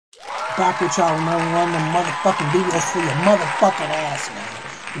Back with y'all when I run the motherfucking videos for your motherfucking ass,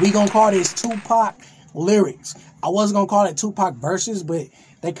 man. We gonna call this Tupac lyrics. I wasn't gonna call it Tupac verses, but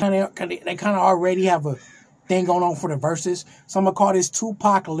they kind of already have a thing going on for the verses. So I'm gonna call this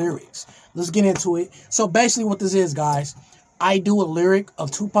Tupac lyrics. Let's get into it. So basically what this is, guys, I do a lyric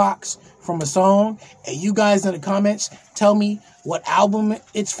of Tupac's from a song, and you guys in the comments tell me what album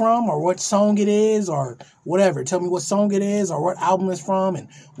it's from, or what song it is, or whatever. Tell me what song it is, or what album it's from, and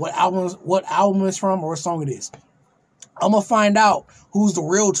what album it's from, or what song it is. I'm gonna find out who's the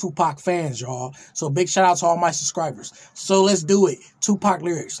real Tupac fans, y'all. So big shout out to all my subscribers. So let's do it. Tupac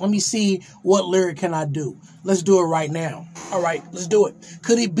lyrics. Let me see what lyric can I do. Let's do it right now. All right, let's do it.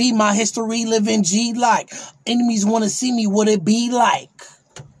 Could it be my history living G like? Enemies want to see me, what it be like?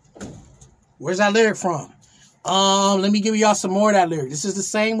 Where's that lyric from? Let me give y'all some more of that lyric. This is the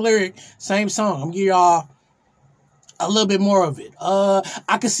same lyric, same song. I'm gonna give y'all a little bit more of it.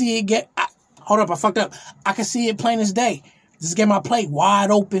 I can see it hold up, I fucked up. I can see it plain as day. Just get my plate wide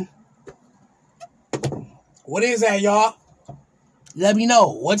open. What is that, y'all? Let me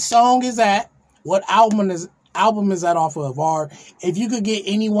know. What song is that? What album is that off of? Or if you could get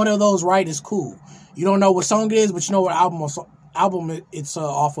any one of those right, it's cool. You don't know what song it is, but you know what album it's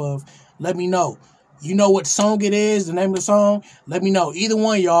off of. Let me know. You know what song it is, the name of the song? Let me know. Either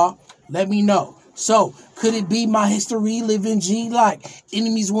one, y'all. Let me know. So, could it be my history living G like?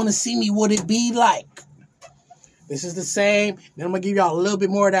 Enemies want to see me, what it be like? This is the same. Then I'm gonna give y'all a little bit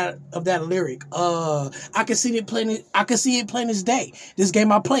more of that lyric. I can see it plain as day. This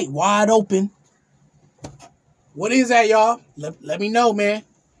game I play wide open. What is that, y'all? Let me know, man.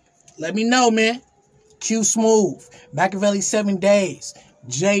 Let me know, man. Q Smooth, Machiavelli 7 Days,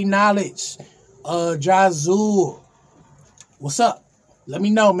 J Knowledge, Jazul. What's up? Let me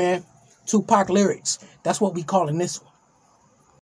know, man. Tupac lyrics. That's what we calling this one.